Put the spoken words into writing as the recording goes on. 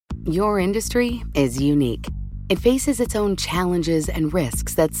Your industry is unique. It faces its own challenges and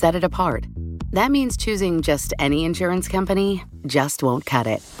risks that set it apart. That means choosing just any insurance company just won't cut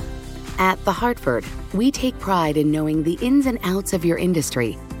it. At The Hartford, we take pride in knowing the ins and outs of your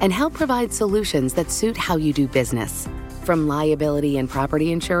industry and help provide solutions that suit how you do business. From liability and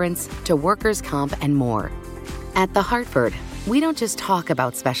property insurance to workers' comp and more. At The Hartford, we don't just talk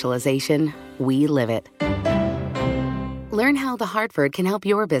about specialization, we live it. Learn how The Hartford can help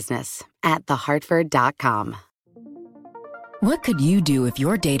your business at thehartford.com. What could you do if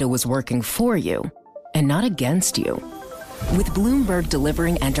your data was working for you and not against you? With Bloomberg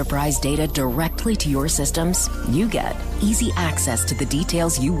delivering enterprise data directly to your systems, you get easy access to the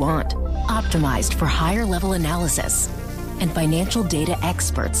details you want, optimized for higher-level analysis, and financial data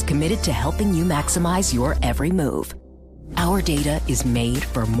experts committed to helping you maximize your every move. Our data is made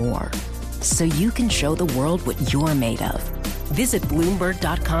for more, so you can show the world what you're made of. Visit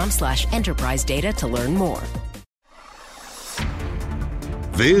Bloomberg.com/enterprise data to learn more.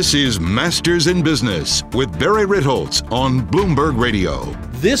 This is Masters in Business with Barry Ritholtz on Bloomberg Radio.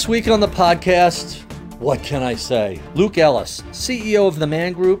 This week on the podcast, what can I say? Luke Ellis, CEO of the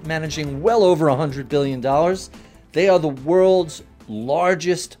Man Group, managing well over $100 billion. They are the world's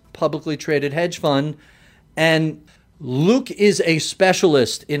largest publicly traded hedge fund. And Luke is a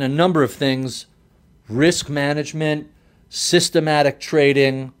specialist in a number of things: risk management, systematic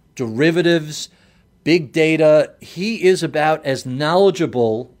trading, derivatives, big data. He is about as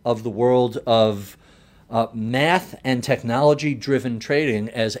knowledgeable of the world of math and technology-driven trading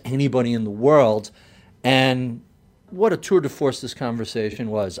as anybody in the world. And what a tour de force this conversation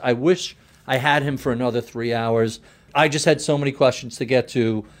was. I wish I had him for another 3 hours. I just had so many questions to get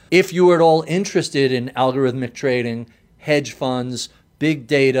to. If you are at all interested in algorithmic trading, hedge funds, big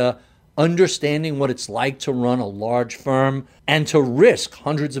data, understanding what it's like to run a large firm and to risk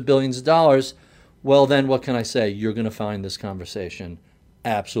hundreds of billions of dollars, well, then what can I say? You're going to find this conversation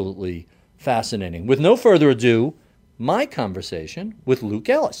absolutely fascinating. With no further ado, my conversation with Luke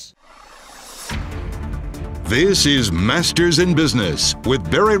Ellis. This is Masters in Business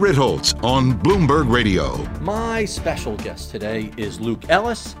with Barry Ritholtz on Bloomberg Radio. My special guest today is Luke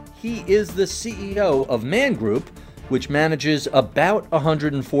Ellis. He is the CEO of Man Group, which manages about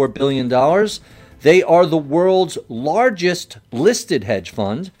 $104 billion. They are the world's largest listed hedge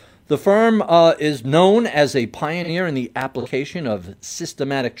fund. The firm is known as a pioneer in the application of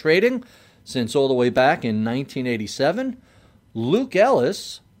systematic trading since all the way back in 1987. Luke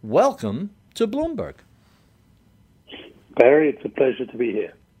Ellis, welcome to Bloomberg. Barry, it's a pleasure to be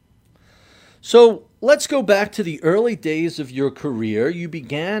here. So let's go back to the early days of your career. You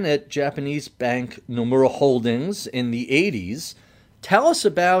began at Japanese bank Nomura Holdings in the 80s. Tell us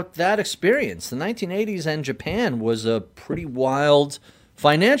about that experience. The 1980s and Japan was a pretty wild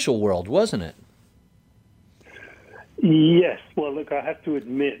financial world, wasn't it? Yes. Well, look, I have to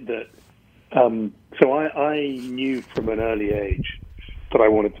admit that I knew from an early age that I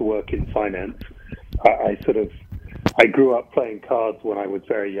wanted to work in finance. I grew up playing cards when I was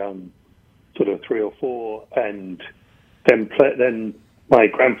very young, sort of 3 or 4, and then my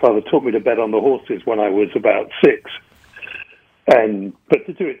grandfather taught me to bet on the horses when I was about 6. But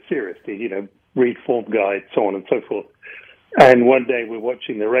to do it seriously, read form guides, so on and so forth. And one day we're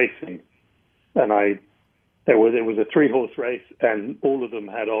watching the racing, and there was a 3-horse race, and all of them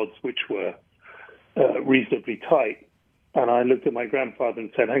had odds which were reasonably tight. And I looked at my grandfather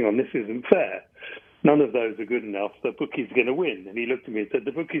and said, "Hang on, this isn't fair. None of those are good enough. The bookie's going to win." And he looked at me and said,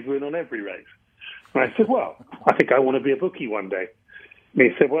 "The bookies win on every race." And I said, "Well, I think I want to be a bookie one day." And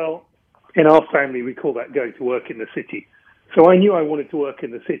he said, "Well, in our family, we call that going to work in the city." So I knew I wanted to work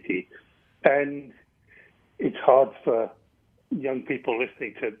in the city. And it's hard for young people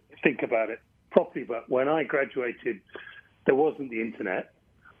listening to think about it properly. But when I graduated, there wasn't the internet.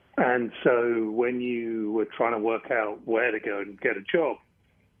 And so when you were trying to work out where to go and get a job,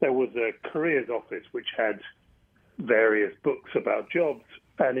 there was a careers office which had various books about jobs,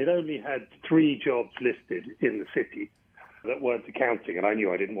 and it only had 3 jobs listed in the city that weren't accounting, and I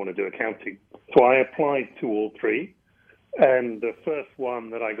knew I didn't want to do accounting. So I applied to all 3, and the first one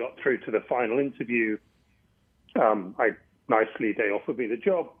that I got through to the final interview, they offered me the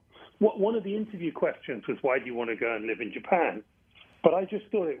job. One of the interview questions was, "Why do you want to go and live in Japan?" But I just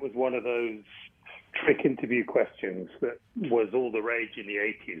thought it was one of those trick interview questions that was all the rage in the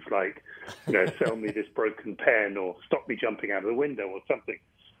 80s, like, sell me this broken pen or stop me jumping out of the window or something.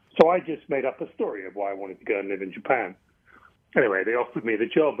 So I just made up a story of why I wanted to go and live in Japan. Anyway, they offered me the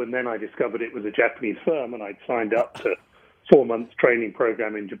job, and then I discovered it was a Japanese firm, and I'd signed up to 4 months training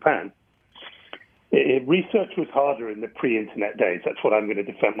program in Japan. research was harder in the pre-internet days. That's what I'm going to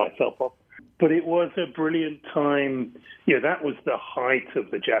defend myself on. But it was a brilliant time. That was the height of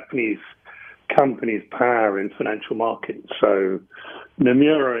the Japanese company's power in financial markets. So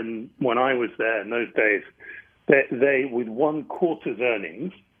Nomura, and when I was there in those days, they with one quarter's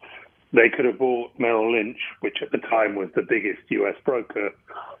earnings, they could have bought Merrill Lynch, which at the time was the biggest U.S. broker,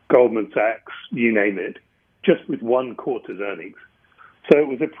 Goldman Sachs, you name it, just with one quarter's earnings. So it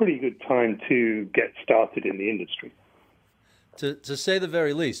was a pretty good time to get started in the industry. To say the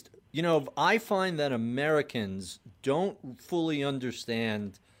very least. I find that Americans don't fully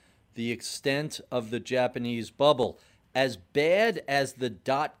understand the extent of the Japanese bubble. As bad as the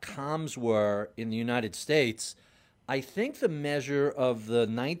dot-coms were in the United States, I think the measure of the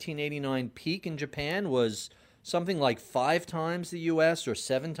 1989 peak in Japan was something like 5 times the U.S. or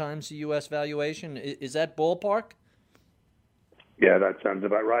 7 times the U.S. valuation. Is that ballpark? Yeah, that sounds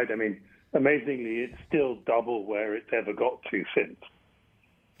about right. I mean, amazingly, it's still double where it's ever got to since.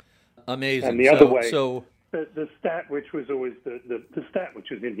 Amazing. And the other way, the stat which was always the stat which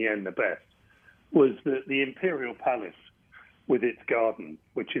was in the end the best was that the Imperial Palace with its garden,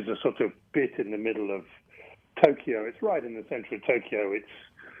 which is a sort of bit in the middle of Tokyo. It's right in the center of Tokyo.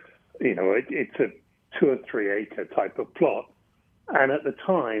 It's a 2 or 3 acre type of plot. And at the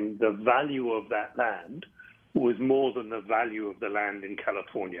time, the value of that land was more than the value of the land in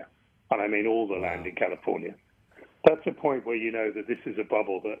California. And I mean all the land in California. That's a point where you know that this is a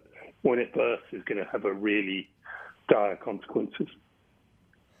bubble that when it bursts is going to have a really dire consequences.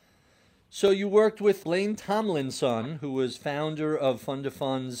 So you worked with Lane Tomlinson, who was founder of Fund of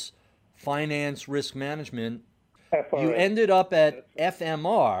Funds Finance Risk Management. FRM. You ended up at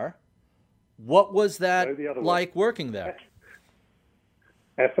FMR. What was that like working there?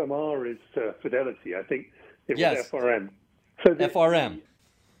 FMR is Fidelity. I think it was FRM. FRM.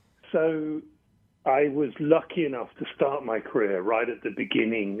 So I was lucky enough to start my career right at the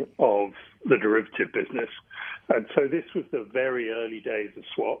beginning of the derivative business. And so this was the very early days of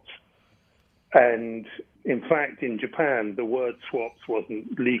swaps. And in fact, in Japan, the word swaps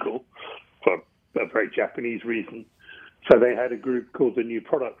wasn't legal for a very Japanese reason. So they had a group called the New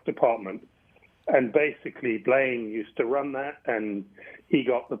Products Department. And basically, Blaine used to run that, and he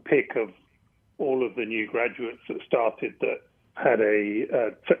got the pick of all of the new graduates that started that had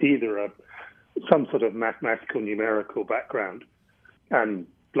some sort of mathematical numerical background. And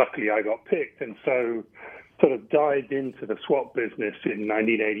luckily, I got picked, and so sort of dived into the swap business in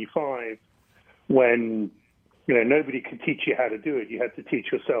 1985 when nobody could teach you how to do it. You had to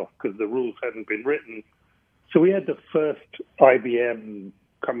teach yourself because the rules hadn't been written. So we had the first IBM,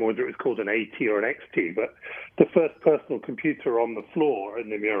 I can't remember whether it was called an AT or an XT, but the first personal computer on the floor in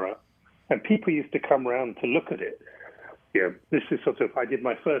Nomura, and people used to come around to look at it. This is I did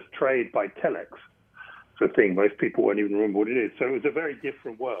my first trade by telex. It's a thing most people won't even remember what it is. So it was a very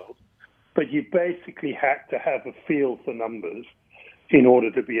different world, but you basically had to have a feel for numbers in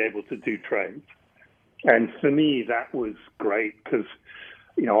order to be able to do trades. And for me, that was great because,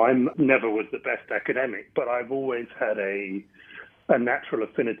 I never was the best academic, but I've always had a natural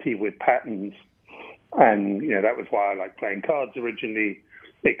affinity with patterns. And, that was why I liked playing cards originally.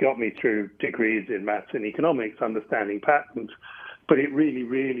 It got me through degrees in maths and economics, understanding patterns. But it really,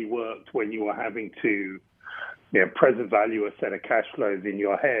 really worked when you were having to present value a set of cash flows in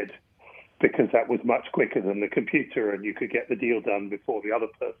your head, because that was much quicker than the computer, and you could get the deal done before the other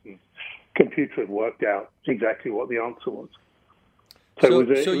person's computer had worked out exactly what the answer was. So it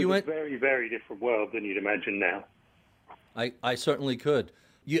was a very, very different world than you'd imagine now. I certainly could.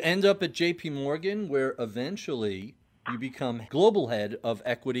 You end up at JP Morgan, where eventually you become global head of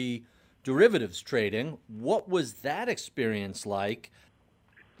equity derivatives trading. What was that experience like?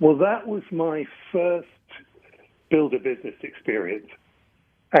 Well, that was my first build a business experience.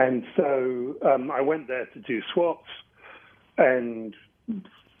 And so I went there to do swaps, and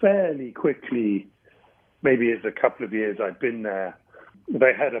fairly quickly, maybe as a couple of years I'd been there,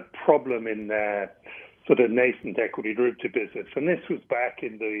 they had a problem in their sort of nascent equity derivative business. And this was back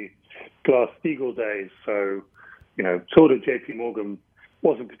in the Glass-Steagall days. So, sort of JP Morgan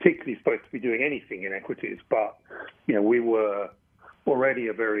wasn't particularly supposed to be doing anything in equities, but, we were already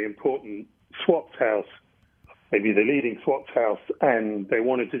a very important swaps house, maybe the leading swaps house, and they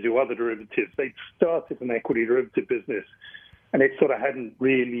wanted to do other derivatives. They'd started an equity derivative business, and it sort of hadn't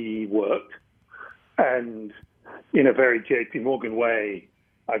really worked. And in a very JP Morgan way,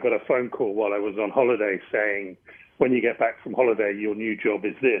 I got a phone call while I was on holiday saying, when you get back from holiday, your new job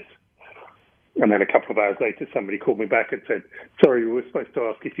is this. And then a couple of hours later, somebody called me back and said, sorry, we were supposed to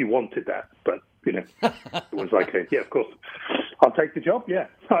ask if you wanted that. But, it was like, yeah, of course, I'll take the job. Yeah,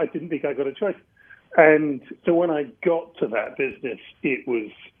 I didn't think I got a choice. And so when I got to that business, it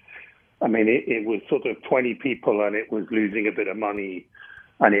was sort of 20 people and it was losing a bit of money,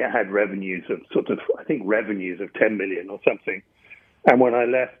 and it had revenues of 10 million or something. And when I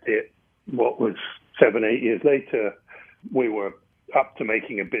left it, what was 7-8 years later, we were up to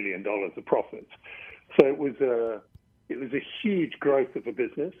making $1 billion of profits. So it was a huge growth of a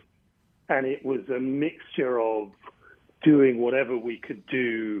business, and it was a mixture of doing whatever we could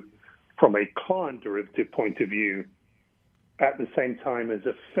do from a client derivative point of view, at the same time as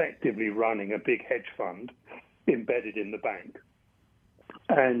effectively running a big hedge fund embedded in the bank.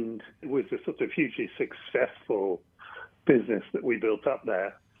 And it was a sort of hugely successful business that we built up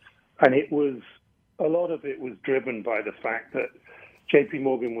there. And a lot of it was driven by the fact that JP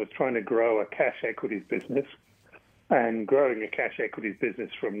Morgan was trying to grow a cash equities business, and growing a cash equities business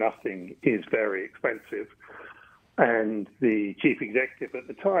from nothing is very expensive. And the chief executive at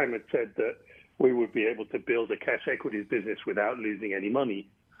the time had said that we would be able to build a cash equities business without losing any money.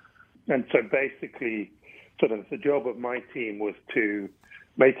 And so basically, sort of the job of my team was to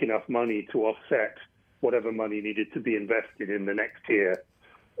make enough money to offset whatever money needed to be invested in the next year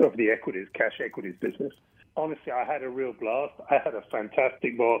of the cash equities business. Honestly, I had a real blast. I had a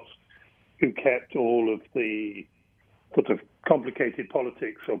fantastic boss who kept all of the sort of complicated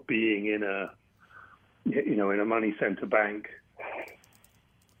politics of being in a money center bank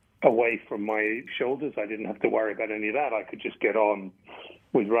away from my shoulders. I didn't have to worry about any of that. I could just get on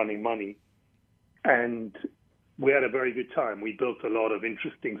with running money. And we had a very good time. We built a lot of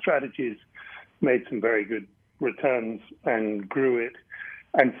interesting strategies, made some very good returns, and grew it.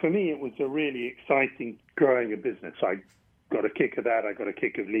 And for me, it was a really exciting growing a business. I got a kick of that. I got a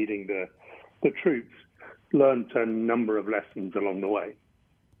kick of leading the troops, learned a number of lessons along the way.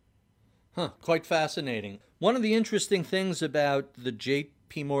 Quite fascinating. One of the interesting things about the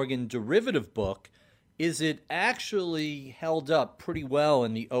JP Morgan derivative book is it actually held up pretty well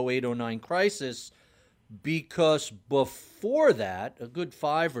in the 08-09 crisis, because before that, a good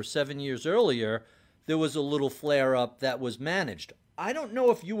 5 or 7 years earlier, there was a little flare-up that was managed. I don't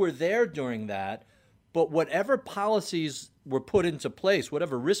know if you were there during that, but whatever policies were put into place,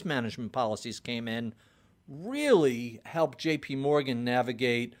 whatever risk management policies came in, really helped JP Morgan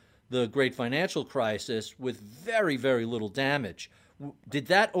navigate the great financial crisis with very, very little damage. Did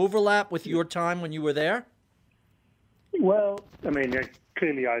that overlap with your time when you were there? Well,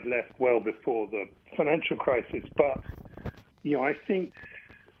 clearly I'd left well before the financial crisis, but, I think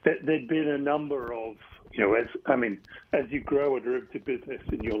that there'd been a number of, as you grow a derivative business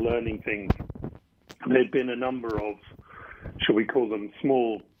and you're learning things, there'd been a number of, shall we call them,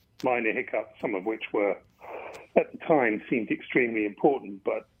 small, minor hiccups, some of which were, at the time, seemed extremely important,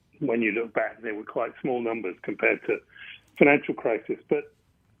 but when you look back, they were quite small numbers compared to financial crisis. But,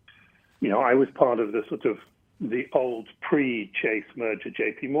 I was part of the sort of the old pre-Chase merger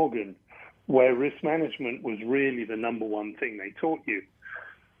JP Morgan, where risk management was really the number one thing they taught you.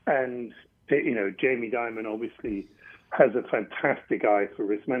 And, Jamie Dimon obviously has a fantastic eye for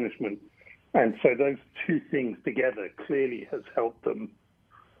risk management. And so those two things together clearly has helped them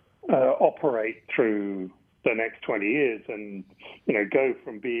operate through the next 20 years and, go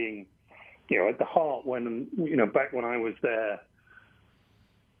from being, at the heart when, back when I was there,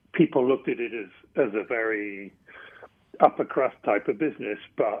 people looked at it as a very upper crust type of business,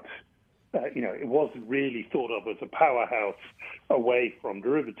 but, it wasn't really thought of as a powerhouse away from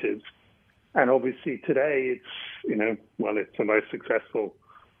derivatives. And obviously today it's the most successful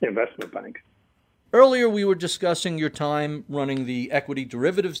investment bank. Earlier, we were discussing your time running the equity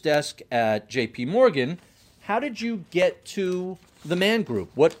derivatives desk at JP Morgan. How did you get to the Man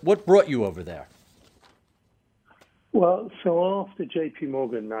Group? What brought you over there? Well, so after JP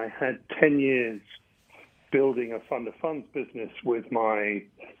Morgan, I had 10 years building a fund of funds business with my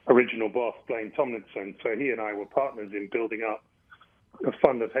original boss, Blaine Tomlinson. So he and I were partners in building up a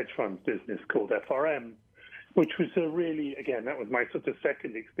fund of hedge funds business called FRM, which was that was my sort of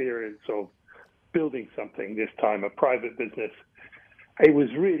second experience of building something, this time a private business. It was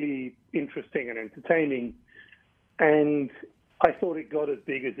really interesting and entertaining, and I thought it got as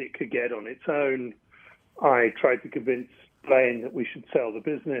big as it could get on its own. I tried to convince Blaine that we should sell the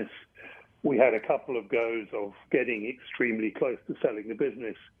business. We had a couple of goes of getting extremely close to selling the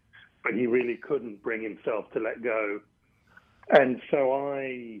business, but he really couldn't bring himself to let go. And so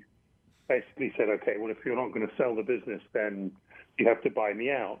I basically said, okay, well, if you're not going to sell the business, then you have to buy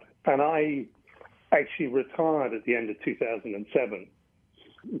me out. And I actually retired at the end of 2007.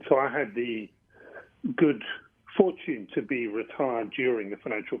 So I had the good fortune to be retired during the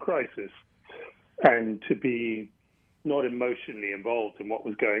financial crisis and to be not emotionally involved in what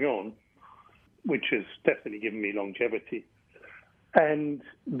was going on. which has definitely given me longevity. And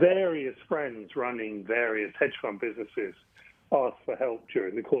various friends running various hedge fund businesses asked for help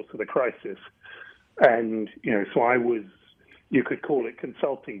during the course of the crisis. And, so I was, you could call it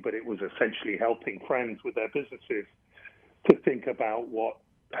consulting, but it was essentially helping friends with their businesses to think about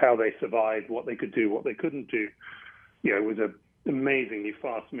how they survived, what they could do, what they couldn't do. It was an amazingly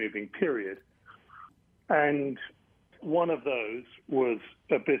fast-moving period. And one of those was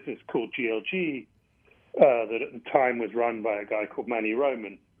a business called GLG that at the time was run by a guy called Manny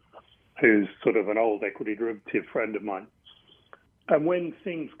Roman, who's sort of an old equity derivative friend of mine. And when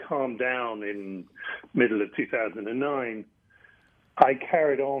things calmed down in middle of 2009, I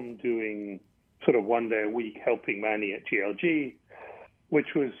carried on doing sort of one day a week helping Manny at GLG,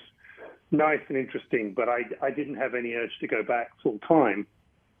 which was nice and interesting, but I didn't have any urge to go back full time.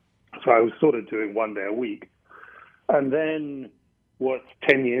 So I was sort of doing one day a week. And then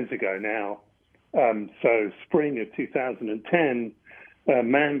 10 years ago now, so spring of 2010,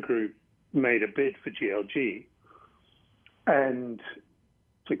 Man Group made a bid for GLG and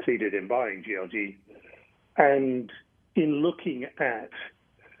succeeded in buying GLG. And in looking at,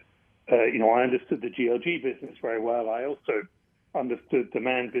 I understood the GLG business very well. I also understood the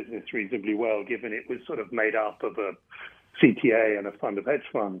Man business reasonably well, given it was sort of made up of a CTA and a fund of hedge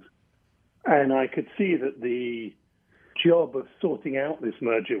funds. And I could see that the job of sorting out this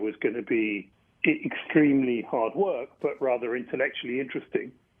merger was going to be extremely hard work, but rather intellectually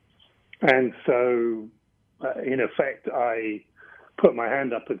interesting. And so, in effect, I put my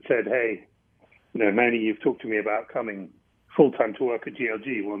hand up and said, hey, Manny, you've talked to me about coming full-time to work at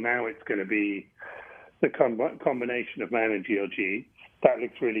GLG. Well, now it's going to be the combination of Man and GLG. That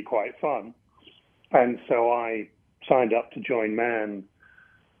looks really quite fun. And so I signed up to join Man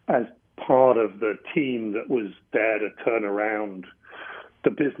as part of the team that was there to turn around the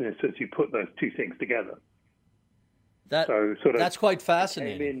business as you put those two things together. That's quite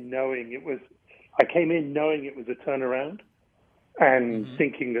fascinating. I came in knowing it was a turnaround and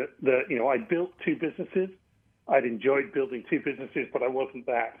thinking that I built two businesses. I'd enjoyed building two businesses, but I wasn't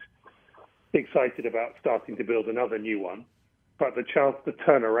that excited about starting to build another new one. But the chance to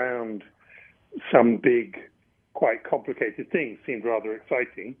turn around some big, quite complicated things seemed rather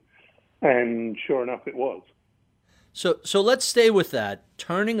exciting. And sure enough, it was. So let's stay with that.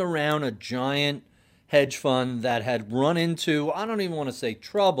 Turning around a giant hedge fund that had run into, I don't even want to say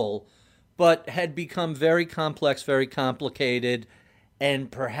trouble, but had become very complex, very complicated,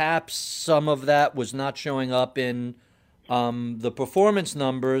 and perhaps some of that was not showing up in the performance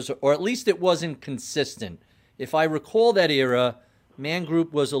numbers, or at least it wasn't consistent. If I recall that era, Man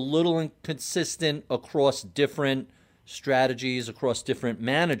Group was a little inconsistent across different strategies, across different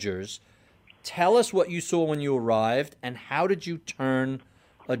managers. Tell us what you saw when you arrived, and how did you turn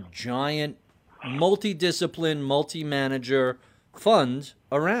a giant, multidiscipline, multi-manager fund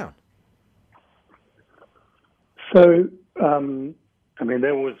around? So,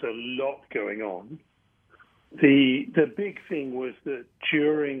 there was a lot going on. The big thing was that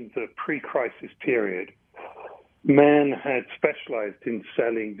during the pre-crisis period, Man had specialized in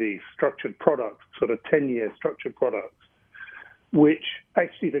selling these structured products, sort of 10-year structured products, which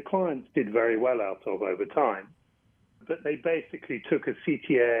actually the clients did very well out of over time. But they basically took a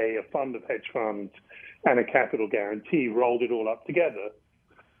CTA, a fund of hedge funds, and a capital guarantee, rolled it all up together.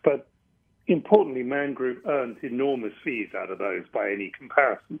 But importantly, Man Group earned enormous fees out of those by any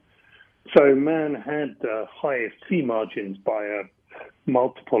comparison. So Man had the highest fee margins by a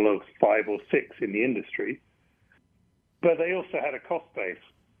multiple of 5 or 6 in the industry. But they also had a cost base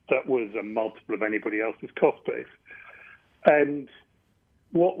that was a multiple of anybody else's cost base. And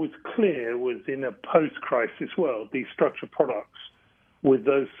what was clear was in a post-crisis world, these structured products with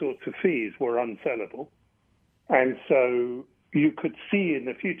those sorts of fees were unsellable. And so you could see in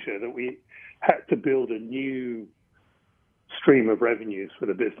the future that we had to build a new stream of revenues for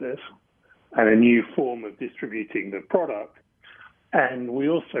the business and a new form of distributing the product. And we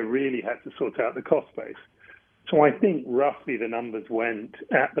also really had to sort out the cost base. So I think roughly the numbers went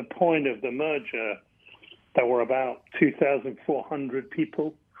at the point of the merger, there were about 2,400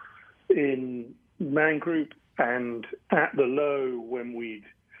 people in Man Group, and at the low, when we'd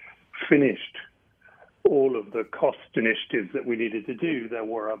finished all of the cost initiatives that we needed to do, there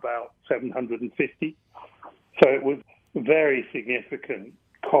were about 750. So it was a very significant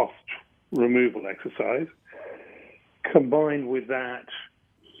cost removal exercise. Combined with that,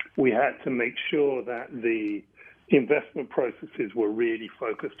 we had to make sure that the investment processes were really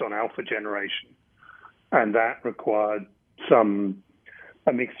focused on alpha generation. And that required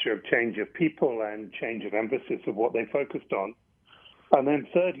a mixture of change of people and change of emphasis of what they focused on. And then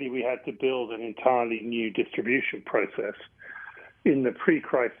thirdly, we had to build an entirely new distribution process. In the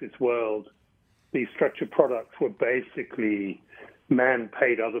pre-crisis world, these structured products were basically man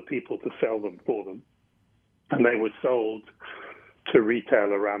paid other people to sell them for them. And they were sold to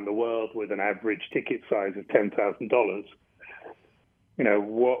retail around the world with an average ticket size of $10,000.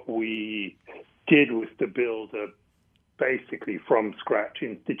 What we did was to build a basically from scratch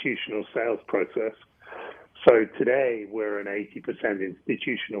institutional sales process. So today we're an 80%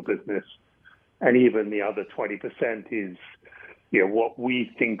 institutional business, and even the other 20% is, what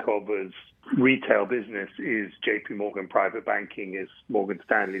we think of as retail business is JP Morgan Private Banking, is Morgan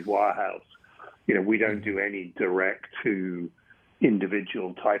Stanley's wirehouse. We don't do any direct to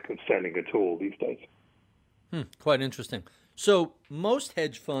individual type of selling at all these days. Quite interesting. So most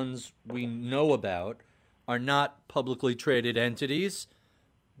hedge funds we know about are not publicly traded entities.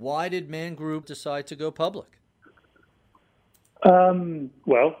 Why did Man Group decide to go public?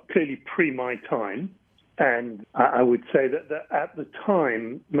 Well, clearly pre my time. And I would say that at the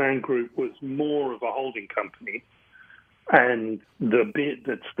time, Man Group was more of a holding company. And the bit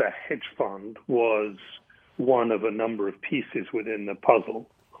that's the hedge fund was one of a number of pieces within the puzzle.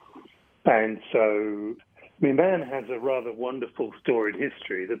 And so, Man has a rather wonderful storied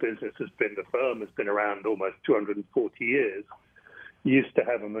history. The firm has been around almost 240 years. Used to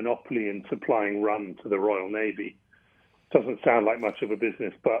have a monopoly in supplying rum to the Royal Navy. Doesn't sound like much of a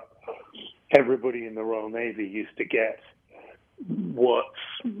business, but everybody in the Royal Navy used to get what's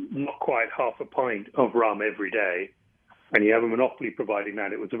not quite half a pint of rum every day. And you have a monopoly providing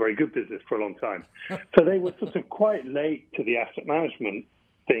that. It was a very good business for a long time. So they were sort of quite late to the asset management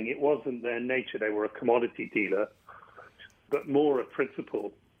thing. It wasn't their nature. They were a commodity dealer, but more a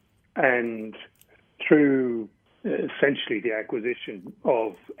principal. And through essentially the acquisition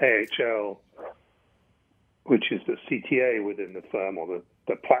of AHL, which is the CTA within the firm, or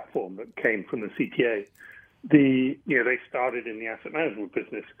the platform that came from the CTA, they started in the asset management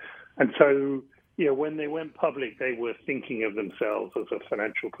business. And so, when they went public, they were thinking of themselves as a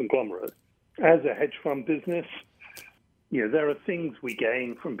financial conglomerate. As a hedge fund business, there are things we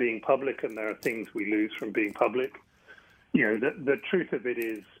gain from being public and there are things we lose from being public. The truth of it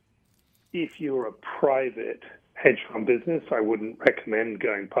is, if you're a private hedge fund business, I wouldn't recommend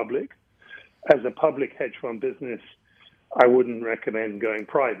going public. As a public hedge fund business, I wouldn't recommend going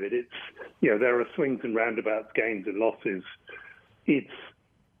private. It's, there are swings and roundabouts, gains and losses. It's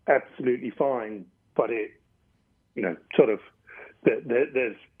absolutely fine, but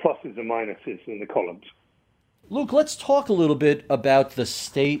there's pluses and minuses in the columns. Luke, let's talk a little bit about the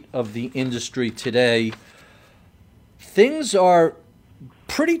state of the industry today. Things are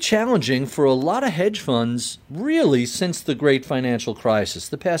pretty challenging for a lot of hedge funds, really, since the great financial crisis,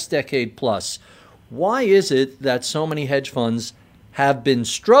 the past decade plus. Why is it that so many hedge funds have been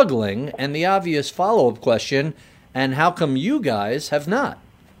struggling? And the obvious follow-up question, and how come you guys have not?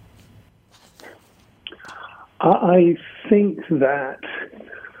 I think that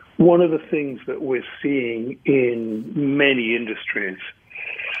one of the things that we're seeing in many industries,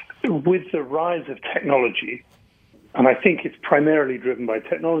 with the rise of technology, and I think it's primarily driven by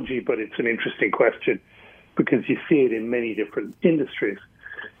technology, but it's an interesting question because you see it in many different industries,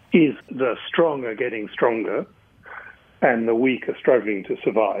 is the strong are getting stronger and the weak are struggling to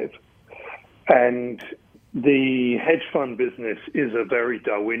survive. And the hedge fund business is a very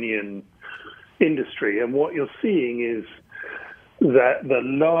Darwinian industry. And what you're seeing is that the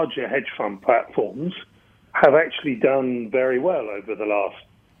larger hedge fund platforms have actually done very well over the last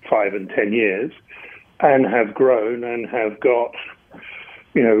 5 and 10 years and have grown and have got,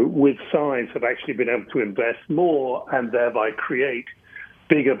 with size, have actually been able to invest more and thereby create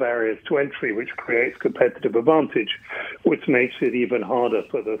bigger barriers to entry, which creates competitive advantage, which makes it even harder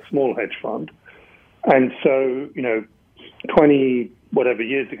for the small hedge fund. And so, 20 whatever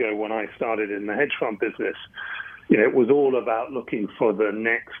years ago when I started in the hedge fund business, it was all about looking for the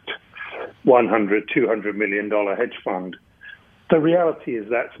next $100, $200 million hedge fund. The reality is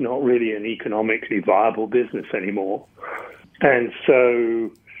that's not really an economically viable business anymore. And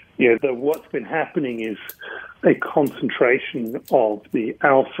so, what's been happening is a concentration of the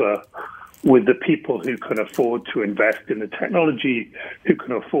alpha with the people who can afford to invest in the technology, who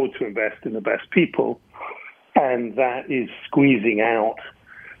can afford to invest in the best people. And that is squeezing out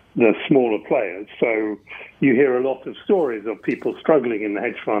the smaller players. So you hear a lot of stories of people struggling in the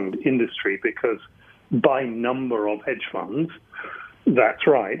hedge fund industry because by number of hedge funds, that's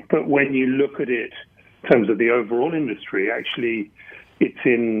right. But when you look at it in terms of the overall industry, actually, it's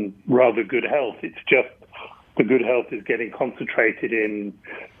in rather good health. It's just the good health is getting concentrated in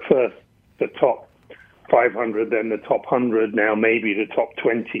first the top 500, then the top 100, now maybe the top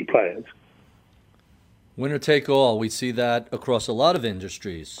 20 players. Winner take all. We see that across a lot of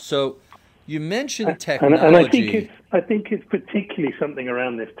industries. So you mentioned technology. And I think it's particularly something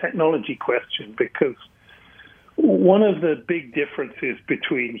around this technology question, because one of the big differences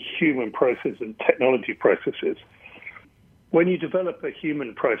between human process and technology processes, when you develop a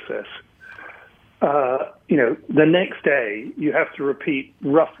human process, the next day you have to repeat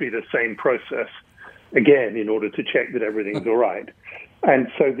roughly the same process again in order to check that everything's all right. And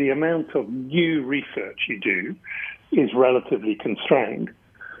so the amount of new research you do is relatively constrained.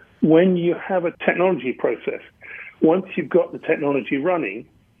 When you have a technology process, once you've got the technology running,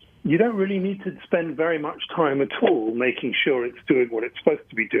 you don't really need to spend very much time at all making sure it's doing what it's supposed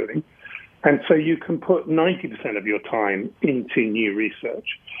to be doing. And so you can put 90% of your time into new research.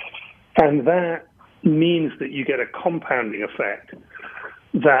 And that means that you get a compounding effect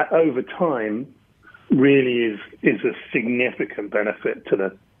that over time really is a significant benefit to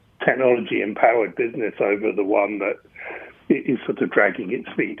the technology-empowered business over the one that is sort of dragging its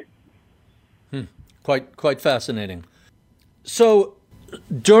feet. Quite fascinating. So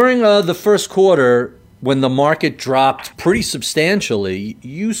during the first quarter, when the market dropped pretty substantially,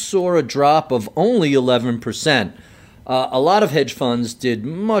 you saw a drop of only 11%. A lot of hedge funds did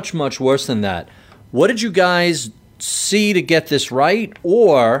much, much worse than that. What did you guys see to get this right?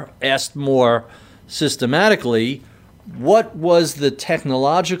 Or, asked more systematically, what was the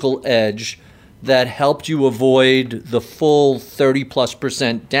technological edge that helped you avoid the full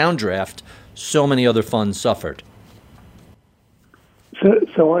 30+% downdraft so many other funds suffered?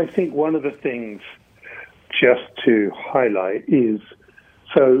 So I think one of the things just to highlight is,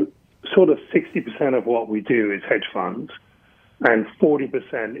 so sort of 60% of what we do is hedge funds and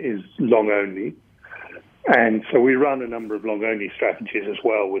 40% is long only. And so we run a number of long only strategies as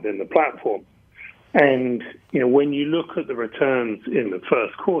well within the platform. And, when you look at the returns in the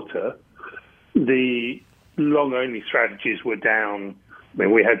first quarter, the long only strategies were down. I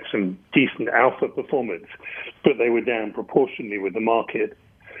mean, we had some decent alpha performance, but they were down proportionally with the market.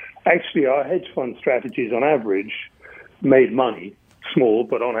 Actually, our hedge fund strategies on average made money, small,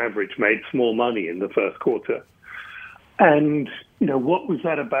 but on average made small money in the first quarter. And, what was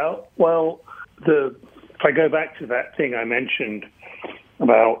that about? Well, if I go back to that thing I mentioned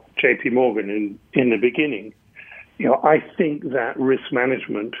about JP Morgan in the beginning, I think that risk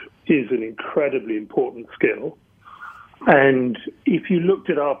management is an incredibly important skill. And if you looked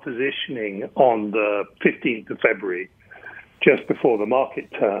at our positioning on the 15th of February, just before the market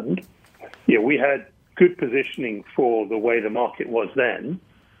turned, we had good positioning for the way the market was then,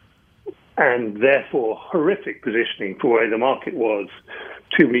 and therefore horrific positioning for the way the market was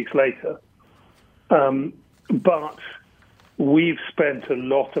 2 weeks later. But we've spent a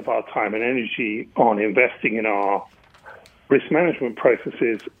lot of our time and energy on investing in our risk management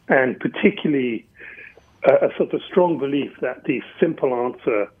processes, and particularly a sort of strong belief that the simple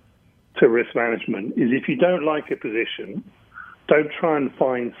answer to risk management is, if you don't like a position, don't try and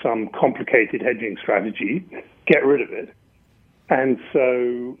find some complicated hedging strategy, get rid of it. And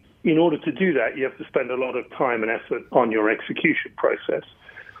so in order to do that, you have to spend a lot of time and effort on your execution process.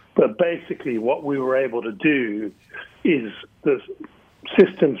 But basically what we were able to do is the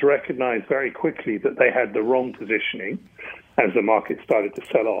systems recognized very quickly that they had the wrong positioning as the market started to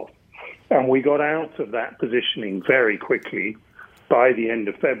sell off. And we got out of that positioning very quickly by the end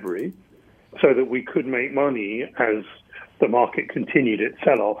of February so that we could make money as the market continued its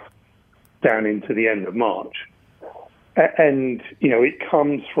sell-off down into the end of March. And, it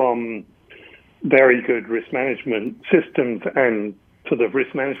comes from very good risk management systems and sort of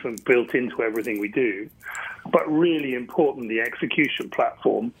risk management built into everything we do, but really important, the execution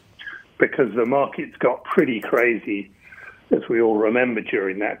platform, because the markets got pretty crazy, as we all remember,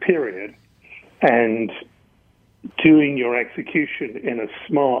 during that period. And doing your execution in a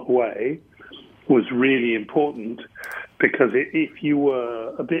smart way was really important, because if you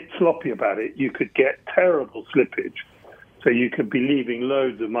were a bit sloppy about it, you could get terrible slippage. So you could be leaving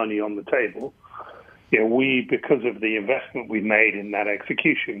loads of money on the table. We, because of the investment we made in that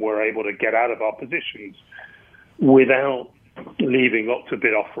execution, were able to get out of our positions without leaving lots of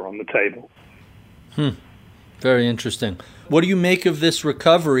bid offer on the table. Very interesting. What do you make of this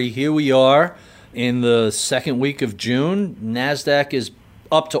recovery? Here we are in the second week of June. NASDAQ is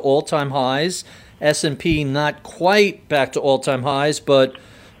up to all-time highs. S&P not quite back to all-time highs, but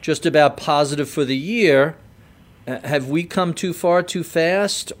just about positive for the year. Have we come too far too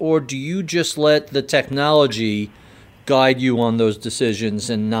fast, or do you just let the technology guide you on those decisions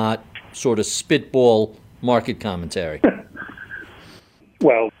and not sort of spitball market commentary?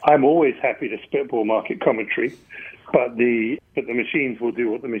 Well, I'm always happy to spitball market commentary, but the machines will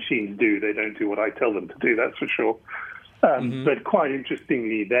do what the machines do. They don't do what I tell them to do, that's for sure. But quite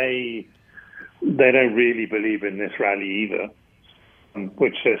interestingly, they don't really believe in this rally either,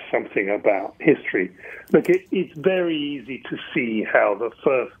 which says something about history. Look, it's very easy to see how the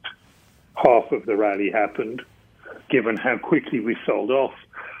first half of the rally happened, given how quickly we sold off.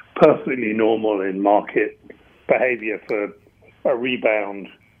 Perfectly normal in market behavior for a rebound,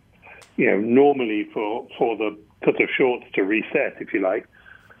 normally for the sort of shorts to reset, if you like.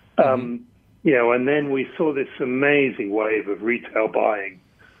 And then we saw this amazing wave of retail buying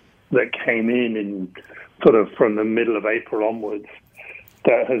that came in sort of from the middle of April onwards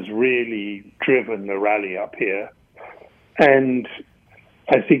that has really driven the rally up here. And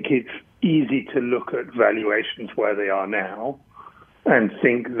I think it's easy to look at valuations where they are now and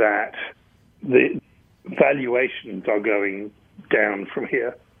think that the valuations are going down from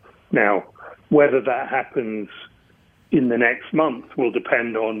here. Now, whether that happens in the next month will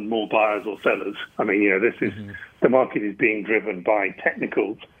depend on more buyers or sellers. I mean, this is the market is being driven by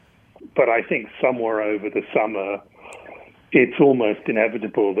technicals, but I think somewhere over the summer, it's almost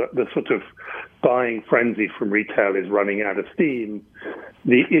inevitable that the sort of buying frenzy from retail is running out of steam.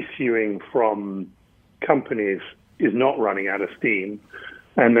 The issuing from companies is not running out of steam.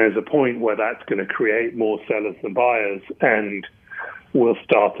 And there's a point where that's going to create more sellers than buyers, and we'll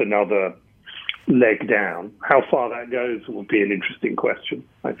start another leg down. How far that goes will be an interesting question,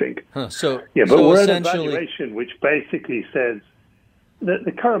 I think. But we're at a valuation which basically says that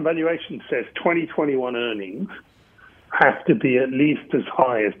the current valuation says 2021 earnings have to be at least as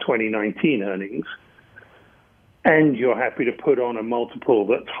high as 2019 earnings, and you're happy to put on a multiple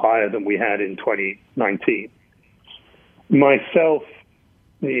that's higher than we had in 2019. Myself,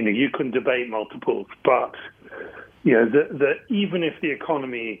 you can debate multiples, but even if the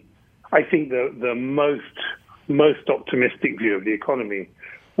economy, I think the most optimistic view of the economy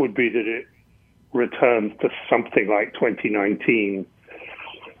would be that it returns to something like 2019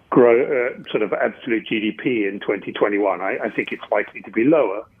 sort of absolute GDP in 2021. I think it's likely to be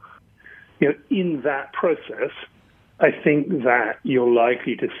lower. In that process, I think that you're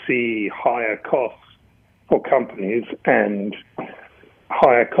likely to see higher costs for companies and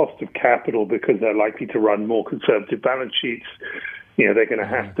higher cost of capital because they're likely to run more conservative balance sheets. They're going to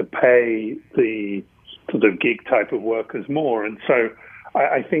have to pay the sort of gig type of workers more. And so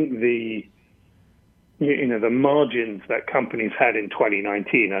I think the margins that companies had in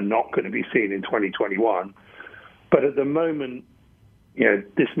 2019 are not going to be seen in 2021. But at the moment,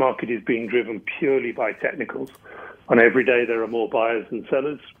 this market is being driven purely by technicals. On every day there are more buyers than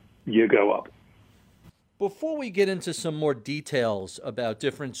sellers, you go up. Before we get into some more details about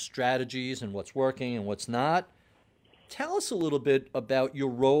different strategies and what's working and what's not, tell us a little bit about your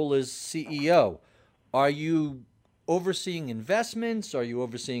role as CEO. Are you overseeing investments? Are you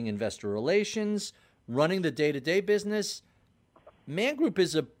overseeing investor relations? Running the day-to-day business? Man Group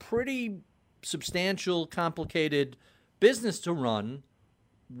is a pretty substantial, complicated business to run.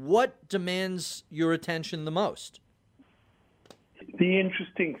 What demands your attention the most? The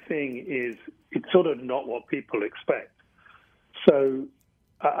interesting thing is it's sort of not what people expect. So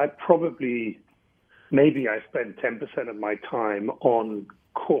I spend 10% of my time on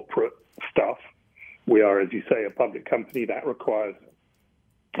corporate stuff. We are, as you say, a public company. That requires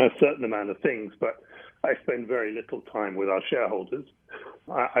a certain amount of things, but I spend very little time with our shareholders.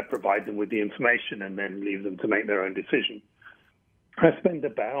 I provide them with the information and then leave them to make their own decision. I spend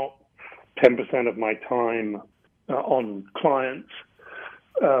about 10% of my time on clients,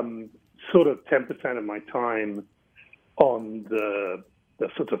 sort of 10% of my time on the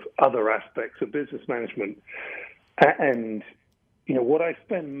sort of other aspects of business management. And, what I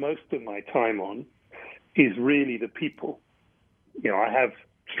spend most of my time on is really the people. I have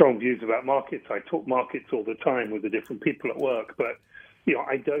strong views about markets. I talk markets all the time with the different people at work, but,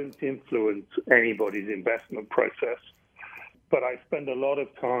 I don't influence anybody's investment process. But I spend a lot of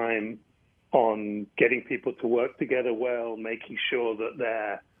time on getting people to work together well, making sure that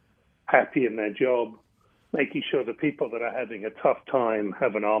they're happy in their job, making sure the people that are having a tough time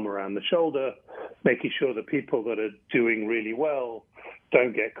have an arm around the shoulder, making sure the people that are doing really well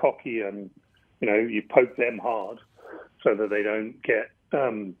don't get cocky and, you poke them hard so that they don't get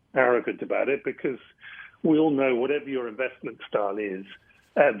arrogant about it, because we all know whatever your investment style is,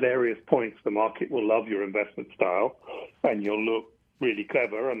 at various points the market will love your investment style and you'll look really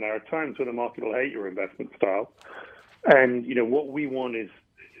clever, and there are times when the market will hate your investment style. And, what we want is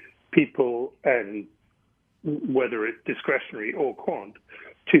people, and whether it's discretionary or quant,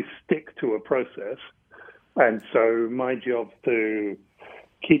 to stick to a process. And so my job to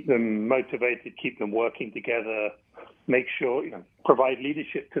keep them motivated, keep them working together, make sure, provide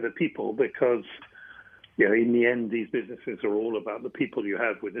leadership to the people, because, in the end, these businesses are all about the people you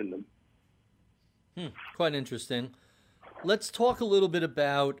have within them. Quite interesting. Let's talk a little bit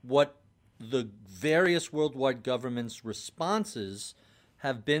about what the various worldwide governments' responses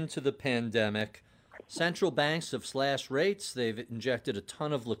have been to the pandemic. Central banks have slashed rates. They've injected a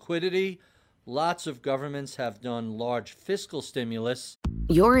ton of liquidity. Lots of governments have done large fiscal stimulus.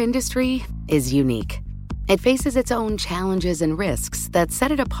 Your industry is unique. It faces its own challenges and risks that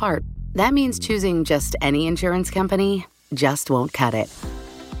set it apart. That means choosing just any insurance company just won't cut it.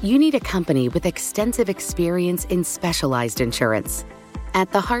 You need a company with extensive experience in specialized insurance.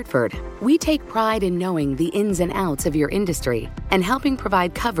 At The Hartford, we take pride in knowing the ins and outs of your industry and helping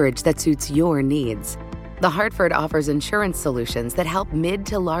provide coverage that suits your needs. The Hartford offers insurance solutions that help mid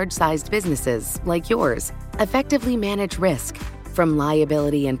to large-sized businesses like yours effectively manage risk, from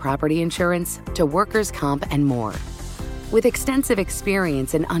liability and property insurance to workers' comp and more. With extensive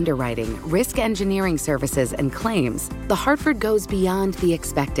experience in underwriting, risk engineering services, and claims, The Hartford goes beyond the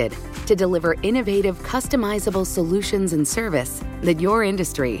expected to deliver innovative, customizable solutions and service that your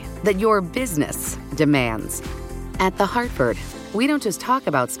industry, that your business demands. At The Hartford, we don't just talk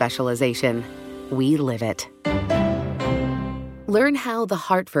about specialization, we live it. Learn how The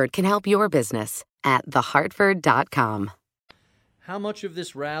Hartford can help your business at thehartford.com. How much of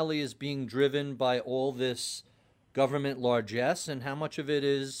this rally is being driven by all this government largesse, and how much of it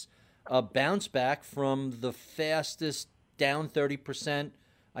is a bounce back from the fastest down 30%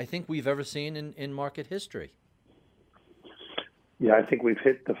 I think we've ever seen in market history? Yeah, I think we've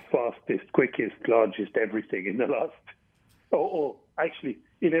hit the fastest, quickest, largest everything in the last, or actually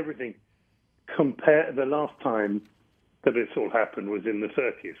in everything. Compare the last time that this all happened was in the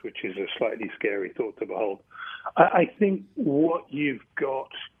 30s, which is a slightly scary thought to behold. I think what you've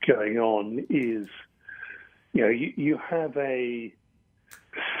got going on is, you have a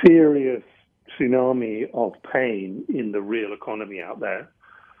serious tsunami of pain in the real economy out there.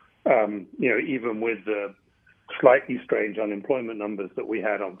 Even with the slightly strange unemployment numbers that we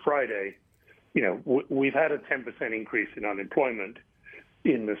had on Friday, we've had a 10% increase in unemployment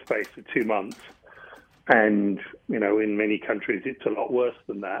in the space of 2 months. And, in many countries, it's a lot worse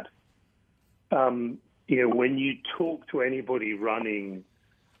than that. When you talk to anybody running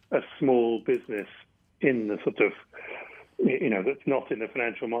a small business in the sort of, that's not in the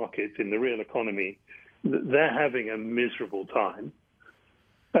financial markets, in the real economy, they're having a miserable time.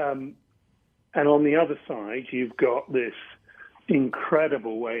 And on the other side, you've got this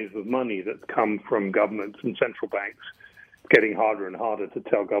incredible wave of money that's come from governments and central banks. It's getting harder and harder to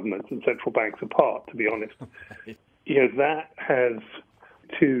tell governments and central banks apart, to be honest. That has,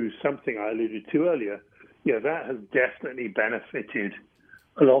 to something I alluded to earlier, that has definitely benefited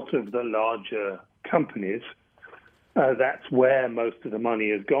a lot of the larger companies. That's where most of the money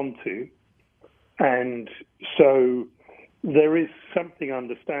has gone to. And so there is something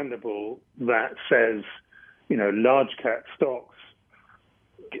understandable that says, large cap stocks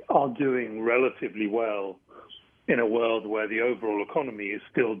are doing relatively well in a world where the overall economy is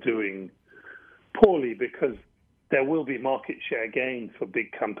still doing poorly, because there will be market share gains for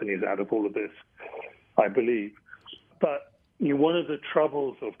big companies out of all of this, I believe. But one of the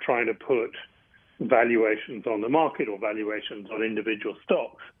troubles of trying to put valuations on the market or valuations on individual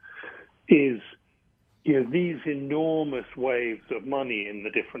stocks is, these enormous waves of money in the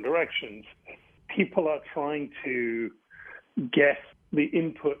different directions. People are trying to guess the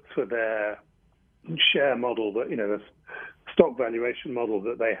inputs for their share model, that the stock valuation model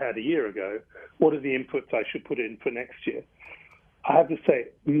that they had a year ago. What are the inputs I should put in for next year? I have to say,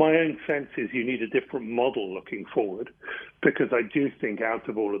 my own sense is you need a different model looking forward, because I do think out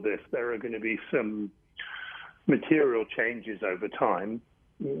of all of this, there are going to be some material changes over time.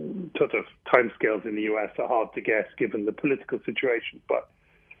 Sort of timescales in the US are hard to guess given the political situation, but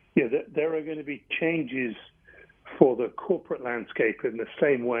there are going to be changes for the corporate landscape in the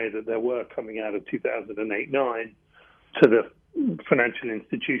same way that there were coming out of 2008-9 to the financial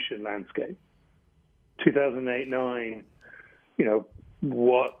institution landscape. 2008-9,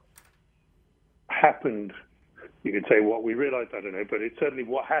 what happened, you could say what we realized, I don't know, but it's certainly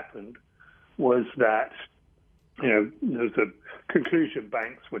what happened was that, there was a conclusion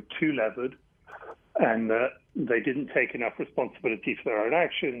banks were too levered and that they didn't take enough responsibility for their own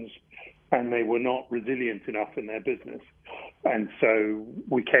actions, and they were not resilient enough in their business. And so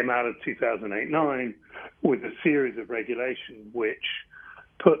we came out of 2008-9 with a series of regulations which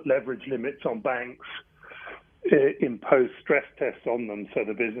put leverage limits on banks, imposed stress tests on them so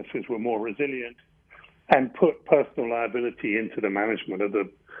the businesses were more resilient, and put personal liability into the management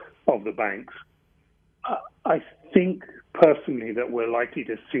of the banks. I think personally that we're likely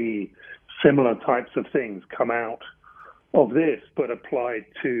to see similar types of things come out of this, but applied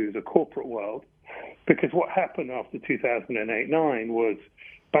to the corporate world. Because what happened after 2008-9 was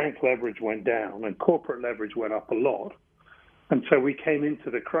bank leverage went down and corporate leverage went up a lot. And so we came into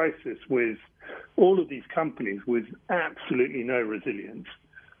the crisis with all of these companies with absolutely no resilience.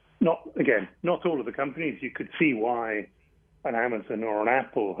 Not all of the companies. You could see why an Amazon or an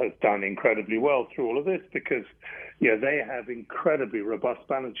Apple has done incredibly well through all of this because, they have incredibly robust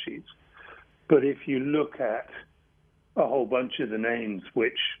balance sheets. But if you look at a whole bunch of the names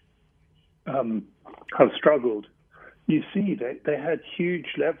which have struggled, you see that they had huge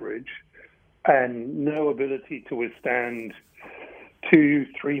leverage and no ability to withstand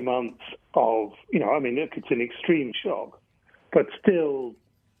 2-3 months of, look, it's an extreme shock, but still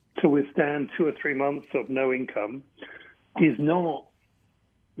to withstand 2 or 3 months of no income is not,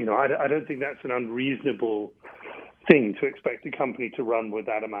 I don't think that's an unreasonable thing to expect a company to run with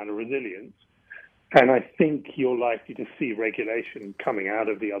that amount of resilience. And I think you're likely to see regulation coming out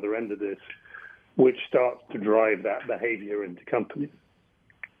of the other end of this, which starts to drive that behavior into companies.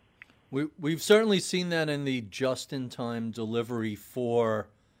 We've certainly seen that in the just-in-time delivery for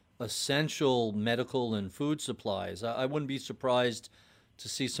essential medical and food supplies. I wouldn't be surprised to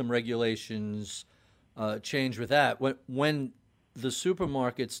see some regulations change with that. When the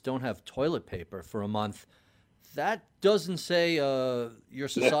supermarkets don't have toilet paper for a month, that doesn't say your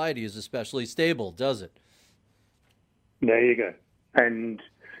society is especially stable, does it? There you go. And,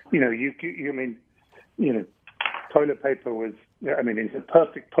 toilet paper was, it's a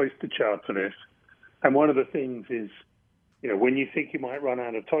perfect poster child for this. And one of the things is, when you think you might run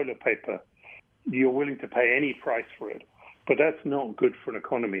out of toilet paper, you're willing to pay any price for it. But that's not good for an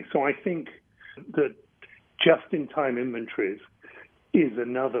economy. So I think that just-in-time inventories is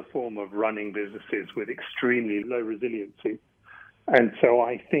another form of running businesses with extremely low resiliency. And so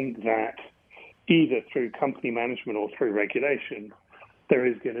I think that either through company management or through regulation, there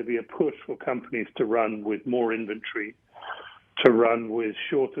is going to be a push for companies to run with more inventory, to run with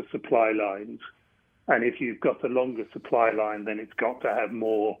shorter supply lines. And if you've got the longer supply line, then it's got to have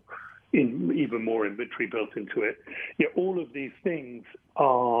even more inventory built into it. All of these things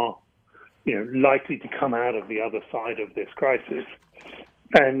are, likely to come out of the other side of this crisis.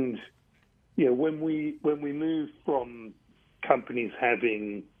 And when we move from companies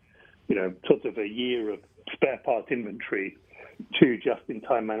having sort of a year of spare part inventory to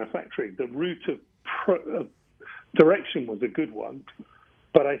just-in-time manufacturing, the route of direction was a good one.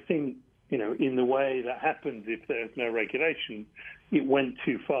 But I think in the way that happens if there's no regulation, it went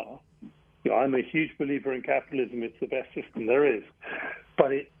too far. I'm a huge believer in capitalism. It's the best system there is.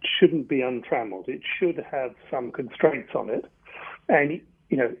 But it shouldn't be untrammeled. It should have some constraints on it. And,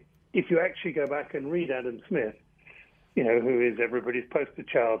 if you actually go back and read Adam Smith, who is everybody's poster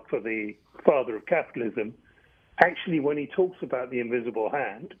child for the father of capitalism, actually when he talks about the invisible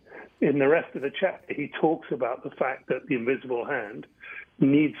hand, in the rest of the chapter, he talks about the fact that the invisible hand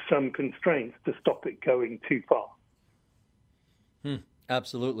needs some constraints to stop it going too far.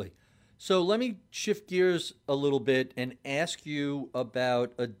 Absolutely. So let me shift gears a little bit and ask you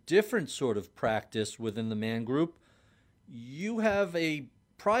about a different sort of practice within the Man Group. You have a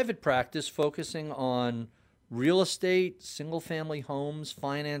private practice focusing on real estate, single-family homes,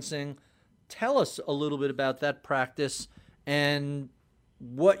 financing. Tell us a little bit about that practice and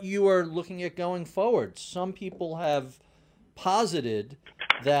what you are looking at going forward. Some people have posited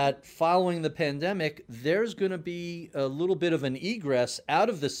that following the pandemic, there's going to be a little bit of an egress out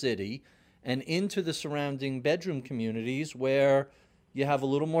of the city and into the surrounding bedroom communities where you have a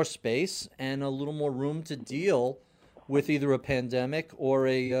little more space and a little more room to deal with either a pandemic or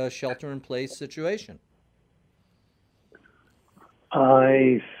a shelter-in-place situation.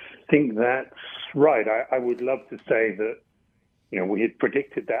 I think that's right. I would love to say that, we had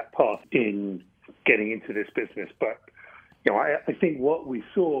predicted that path in getting into this business. But, I think what we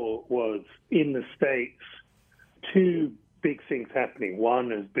saw was in the States, two big things happening.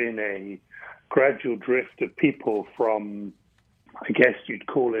 One has been a gradual drift of people from, I guess you'd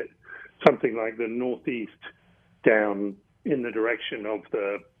call it something like the Northeast down in the direction of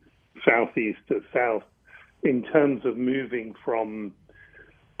the Southeast to South, in terms of moving from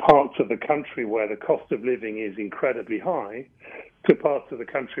parts of the country where the cost of living is incredibly high to parts of the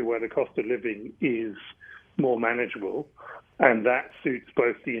country where the cost of living is more manageable. And that suits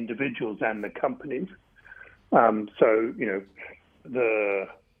both the individuals and the companies. The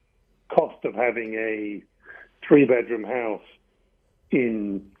cost of having a 3-bedroom house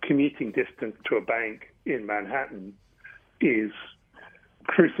in commuting distance to a bank in Manhattan is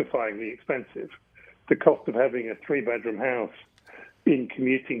crucifyingly expensive. The cost of having a 3-bedroom house in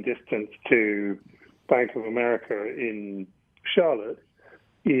commuting distance to Bank of America in Charlotte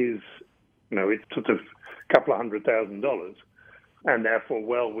is, it's sort of a couple of $100,000, and therefore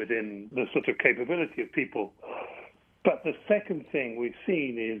well within the sort of capability of people. But the second thing we've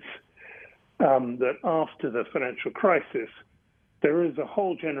seen is that after the financial crisis, there is a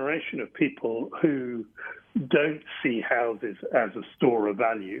whole generation of people who don't see houses as a store of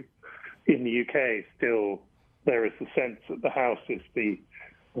value. In the UK, still, there is the sense that the house is the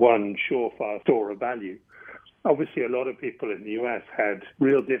one surefire store of value. Obviously, a lot of people in the US had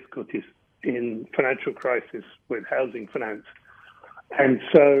real difficulties in financial crisis with housing finance. And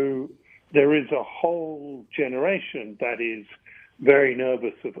so there is a whole generation that is very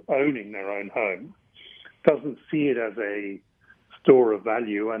nervous of owning their own home, doesn't see it as a store of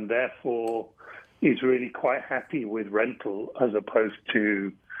value, and therefore is really quite happy with rental as opposed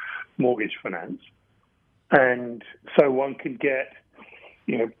to mortgage finance. And so one can get,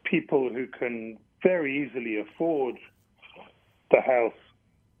 people who can very easily afford the house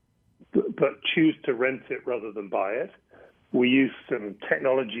but choose to rent it rather than buy it. We use some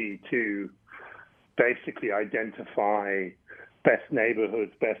technology to basically identify best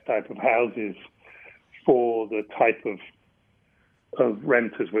neighborhoods, best type of houses for the type of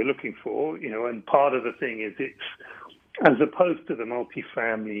renters we're looking for, and part of the thing is it's, as opposed to the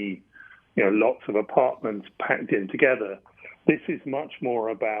multifamily, lots of apartments packed in together, this is much more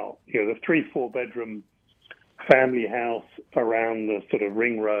about, the 3-4 bedroom family house around the sort of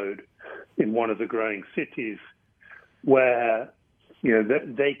ring road in one of the growing cities where,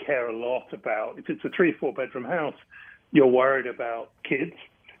 they care a lot about, if it's a 3-4 bedroom house, you're worried about kids,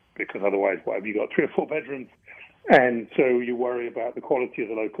 because otherwise why have you got 3 or 4 bedrooms? And so you worry about the quality of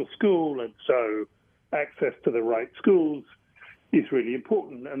the local school, and so access to the right schools is really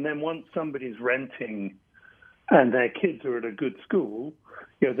important. And then once somebody's renting and their kids are at a good school,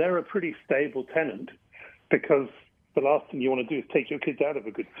 they're a pretty stable tenant, because the last thing you want to do is take your kids out of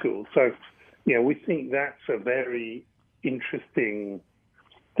a good school. So, we think that's a very interesting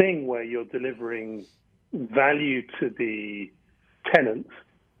thing where you're delivering value to the tenants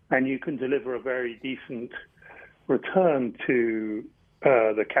and you can deliver a very decent return to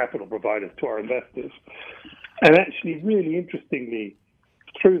the capital providers, to our investors. And actually, really interestingly,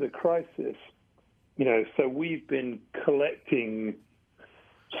 through the crisis, so we've been collecting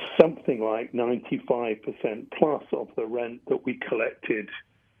something like 95% plus of the rent that we collected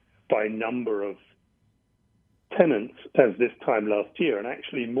by number of tenants as this time last year, and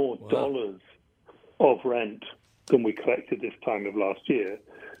actually more dollars of rent than we collected this time of last year.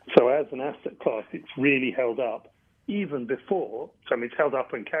 So as an asset class, it's really held up even before, it's held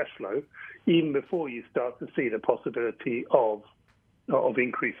up in cash flow, even before you start to see the possibility of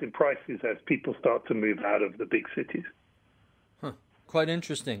increase in prices as people start to move out of the big cities. Quite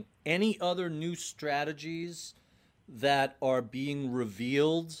interesting. Any other new strategies that are being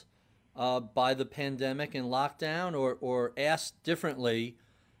revealed by the pandemic and lockdown, or asked differently,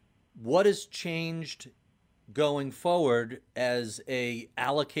 what has changed going forward as a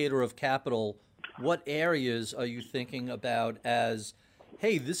allocator of capital? What areas are you thinking about as,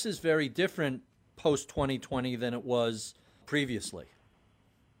 hey, this is very different post-2020 than it was previously?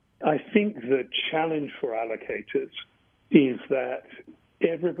 I think the challenge for allocators is that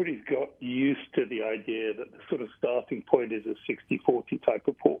everybody's got used to the idea that the sort of starting point is a 60-40 type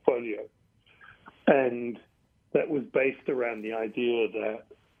of portfolio. And that was based around the idea that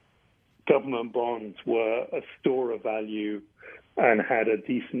government bonds were a store of value and had a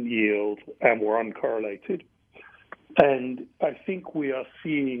decent yield and were uncorrelated. And I think we are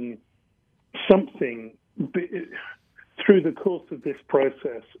seeing something through the course of this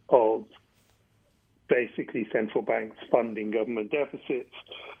process of basically central banks funding government deficits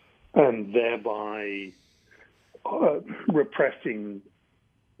and thereby repressing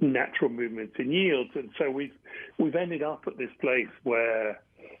natural movements in yields. And so we've ended up at this place where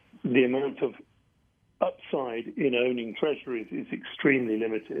the amount of upside in owning treasuries is extremely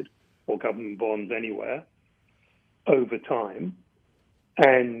limited, or government bonds anywhere, over time.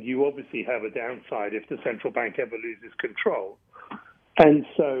 And you obviously have a downside if the central bank ever loses control. And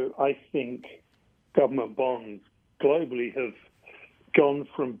so I think government bonds globally have gone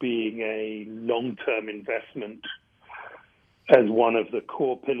from being a long-term investment as one of the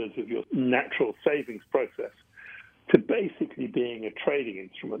core pillars of your natural savings process to basically being a trading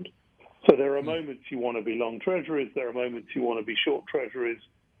instrument. So there are moments you want to be long treasuries, there are moments you want to be short treasuries,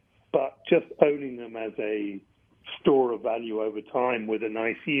 but just owning them as a store of value over time with a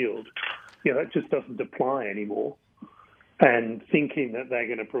nice yield, that just doesn't apply anymore. And thinking that they're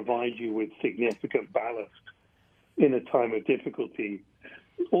going to provide you with significant ballast in a time of difficulty,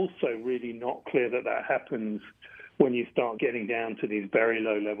 also really not clear that that happens when you start getting down to these very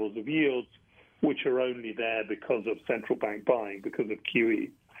low levels of yields, which are only there because of central bank buying, because of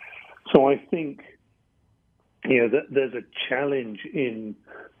QE. So I think that there's a challenge in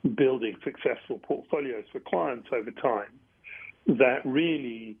building successful portfolios for clients over time, that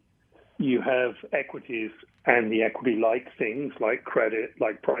really you have equities and the equity-like things like credit,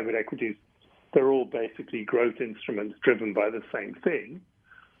 like private equities. They're all basically growth instruments driven by the same thing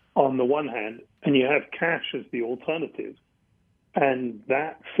on the one hand, and you have cash as the alternative. And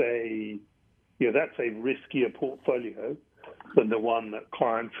that's a riskier portfolio than the one that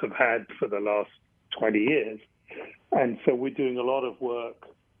clients have had for the last 20 years. And so we're doing a lot of work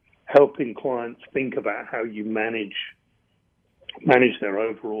helping clients think about how you manage their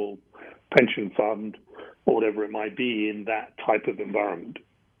overall pension fund or whatever it might be in that type of environment.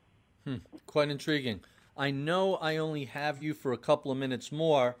 Quite intriguing. I know I only have you for a couple of minutes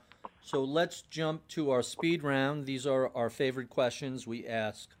more, so let's jump to our speed round. These are our favorite questions we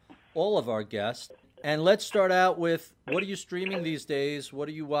ask all of our guests. And let's start out with, what are you streaming these days? What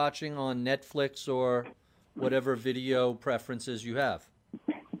are you watching on Netflix or whatever video preferences you have?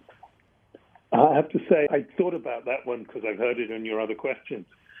 I have to say, I thought about that one because I've heard it on your other questions.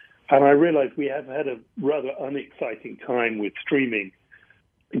 And I realized we have had a rather unexciting time with streaming.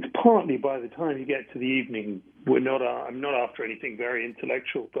 It's partly by the time you get to the evening, I'm not after anything very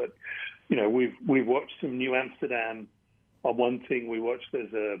intellectual, but we've watched some New Amsterdam. On one thing we watched,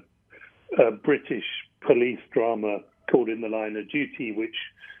 there's a British police drama called In the Line of Duty, which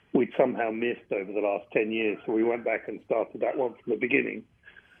we'd somehow missed over the last 10 years. So we went back and started that one from the beginning.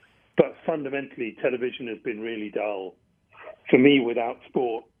 But fundamentally, television has been really dull. For me, without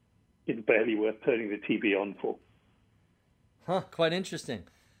sport, it's barely worth turning the TV on for. Quite interesting.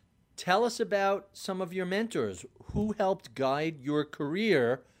 Tell us about some of your mentors. Who helped guide your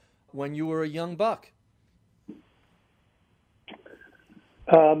career when you were a young buck?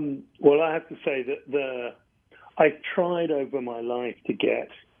 Well, I have to say that I've tried over my life to get,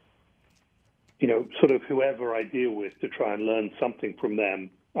 sort of whoever I deal with to try and learn something from them.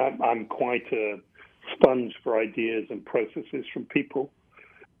 I'm quite a sponge for ideas and processes from people.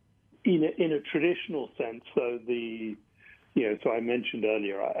 In a traditional sense, so so I mentioned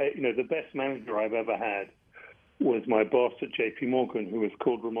earlier, the best manager I've ever had was my boss at JP Morgan, who was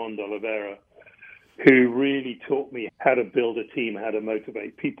called Ramon de Oliveira, who really taught me how to build a team, how to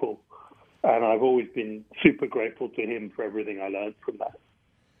motivate people. And I've always been super grateful to him for everything I learned from that.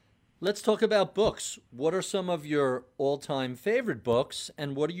 Let's talk about books. What are some of your all-time favorite books,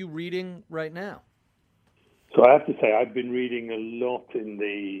 and what are you reading right now? So I have to say, I've been reading a lot in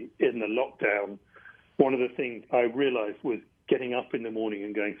the lockdown. One of the things I realized was getting up in the morning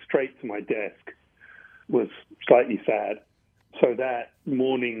and going straight to my desk was slightly sad. So that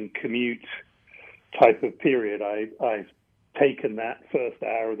morning commute type of period, I've taken that first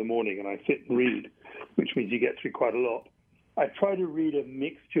hour of the morning and I sit and read, which means you get through quite a lot. I try to read a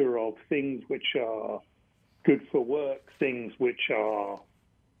mixture of things which are good for work, things which are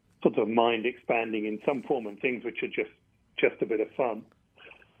sort of mind expanding in some form, and things which are just a bit of fun.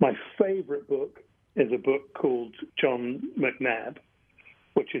 My favorite book is a book called John McNabb,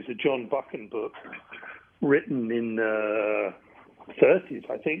 which is a John Buchan book written in the 30s,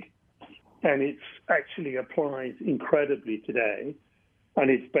 I think. And it actually applies incredibly today.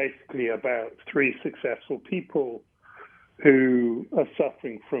 And it's basically about three successful people who are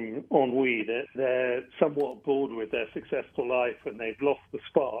suffering from ennui. They're somewhat bored with their successful life and they've lost the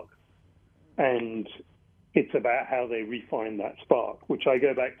spark. And it's about how they refine that spark, which I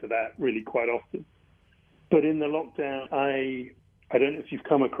go back to that really quite often. But in the lockdown, I don't know if you've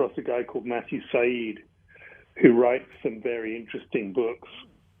come across a guy called Matthew Said, who writes some very interesting books.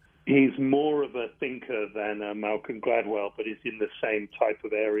 He's more of a thinker than Malcolm Gladwell, but he's in the same type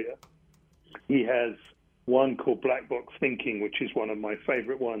of area. He has one called Black Box Thinking, which is one of my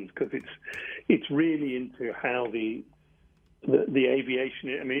favorite ones, because it's really into how the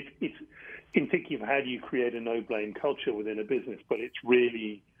aviation, I mean, it's in thinking of how do you create a no-blame culture within a business, but it's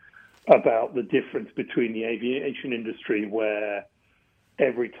really about the difference between the aviation industry, where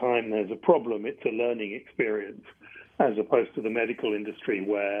every time there's a problem, it's a learning experience, as opposed to the medical industry,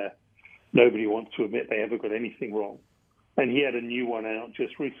 where nobody wants to admit they ever got anything wrong. And he had a new one out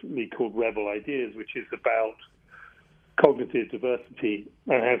just recently called Rebel Ideas, which is about cognitive diversity,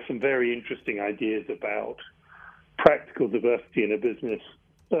 and has some very interesting ideas about practical diversity in a business,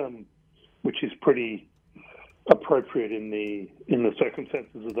 which is pretty appropriate in the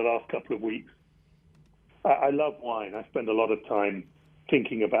circumstances of the last couple of weeks. I love wine. I spend a lot of time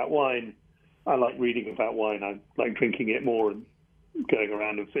thinking about wine. I like reading about wine. I like drinking it more and going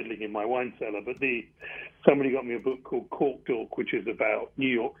around and fiddling in my wine cellar. But somebody got me a book called Cork Dork, which is about New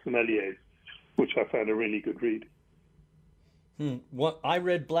York sommeliers, which I found a really good read. I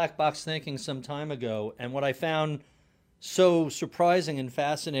read Black Box Thinking some time ago, and what I found so surprising and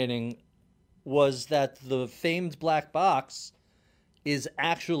fascinating was that the famed black box is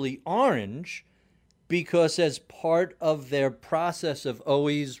actually orange, because as part of their process of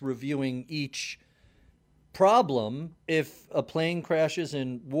always reviewing each problem, if a plane crashes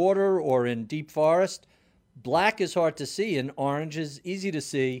in water or in deep forest, black is hard to see and orange is easy to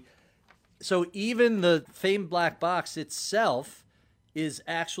see. So even the famed black box itself is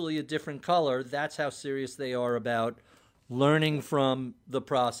actually a different color. That's how serious they are about learning from the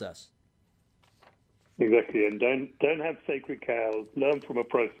process. Exactly, and don't have sacred cows. Learn from a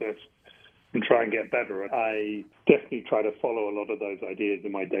process and try and get better. I definitely try to follow a lot of those ideas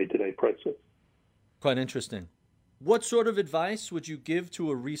in my day-to-day process. Quite interesting. What sort of advice would you give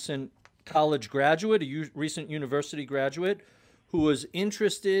to a recent college graduate, a recent university graduate, who was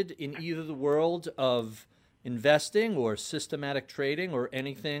interested in either the world of investing or systematic trading or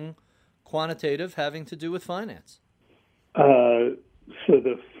anything quantitative having to do with finance? So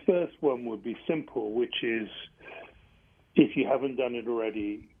the first one would be simple, which is, if you haven't done it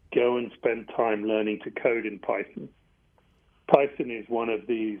already, go and spend time learning to code in Python. Python is one of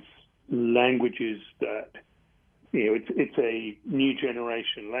these languages that, it's a new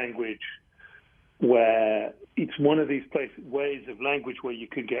generation language where it's one of these ways of language where you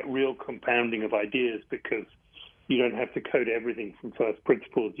can get real compounding of ideas, because you don't have to code everything from first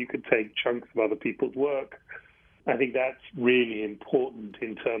principles. You could take chunks of other people's work. I think that's really important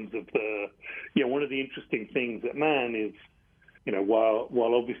in terms of one of the interesting things at Man is,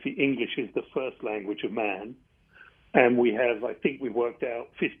 while obviously English is the first language of man, and we've worked out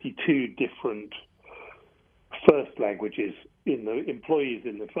 52 different first languages in the employees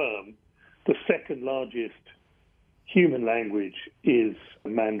in the firm. The second largest human language is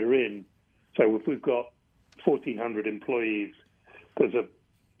Mandarin. So if we've got 1,400 employees, there's a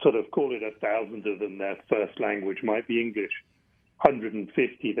sort of, call it 1,000 of them, their first language might be English.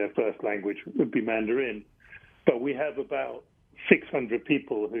 150, their first language would be Mandarin. But we have about 600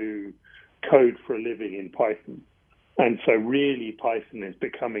 people who code for a living in Python. And so really Python is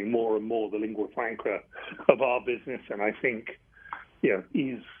becoming more and more the lingua franca of our business. And I think,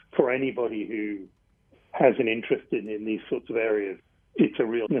 is for anybody who has an interest in these sorts of areas, it's a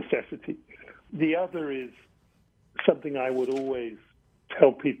real necessity. The other is something I would always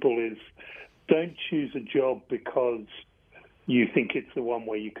tell people is, don't choose a job because you think it's the one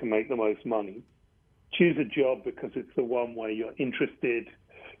where you can make the most money. Choose a job because it's the one where you're interested,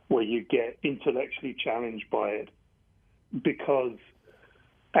 where you get intellectually challenged by it. Because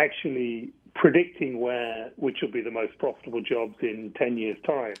actually predicting which will be the most profitable jobs in 10 years'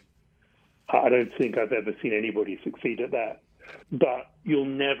 time, I don't think I've ever seen anybody succeed at that. But you'll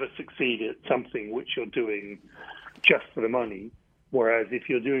never succeed at something which you're doing just for the money. Whereas if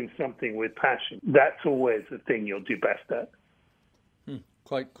you're doing something with passion, that's always the thing you'll do best at.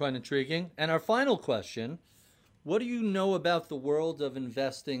 Quite intriguing. And our final question, what do you know about the world of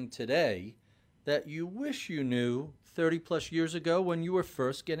investing today that you wish you knew 30 plus years ago when you were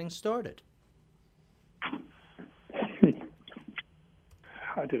first getting started?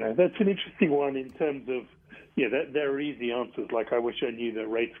 I don't know. That's an interesting one in terms of, there are easy answers, like I wish I knew that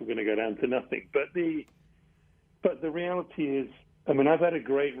rates were going to go down to nothing. But the reality is, I've had a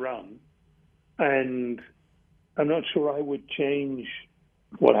great run, and I'm not sure I would change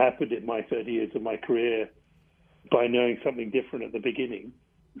what happened in my 30 years of my career by knowing something different at the beginning.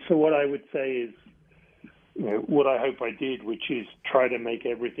 So what I would say is, what I hope I did, which is try to make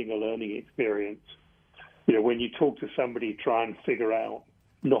everything a learning experience. When you talk to somebody, try and figure out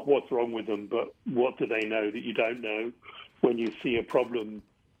not what's wrong with them, but what do they know that you don't know. When you see a problem,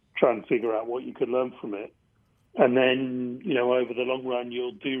 try and figure out what you could learn from it. And then, over the long run,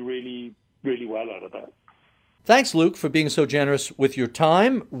 you'll do really, really well out of that. Thanks, Luke, for being so generous with your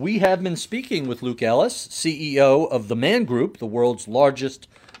time. We have been speaking with Luke Ellis, CEO of the Man Group, the world's largest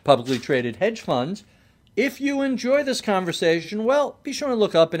publicly traded hedge fund. If you enjoy this conversation, well, be sure to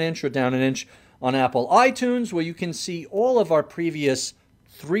look up an inch or down an inch on Apple iTunes, where you can see all of our previous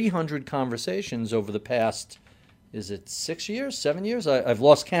 300 conversations over the past, 6 years, 7 years? I've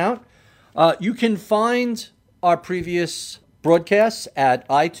lost count. You can find our previous broadcasts at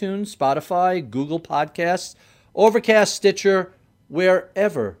iTunes, Spotify, Google Podcasts, Overcast, Stitcher,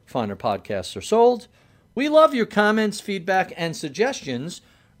 wherever finer podcasts are sold. We love your comments, feedback, and suggestions.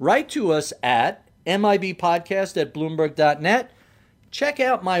 Write to us at mibpodcast@bloomberg.net. Check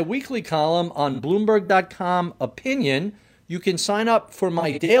out my weekly column on Bloomberg.com Opinion. You can sign up for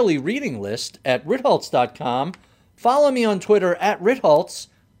my daily reading list at Ritholtz.com. Follow me on Twitter at Ritholtz.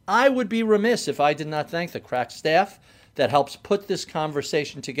 I would be remiss if I did not thank the crack staff that helps put this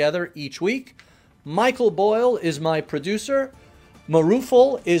conversation together each week. Michael Boyle is my producer.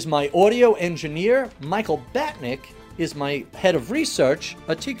 Marufal is my audio engineer. Michael Batnick is my head of research.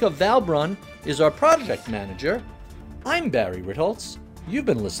 Atika Valbrun is our project manager. I'm Barry Ritholtz. You've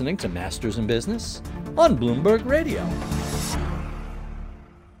been listening to Masters in Business on Bloomberg Radio.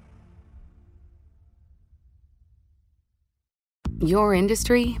 Your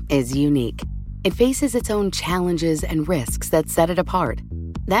industry is unique. It faces its own challenges and risks that set it apart.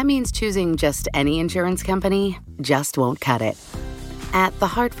 That means choosing just any insurance company just won't cut it. At The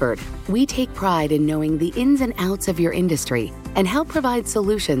Hartford, we take pride in knowing the ins and outs of your industry and help provide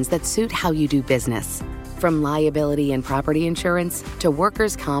solutions that suit how you do business. From liability and property insurance to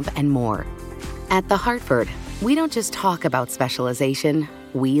workers' comp and more. At The Hartford, we don't just talk about specialization,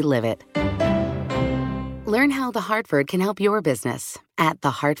 we live it. Learn how The Hartford can help your business at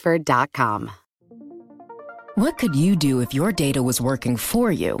thehartford.com. What could you do if your data was working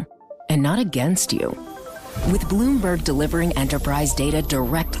for you and not against you? With Bloomberg delivering enterprise data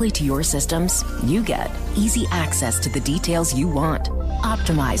directly to your systems, you get easy access to the details you want,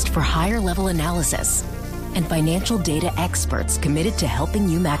 optimized for higher-level analysis, and financial data experts committed to helping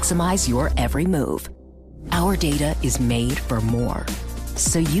you maximize your every move. Our data is made for more,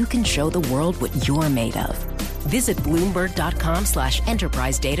 so you can show the world what you're made of. Visit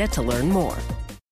Bloomberg.com/enterprise data to learn more.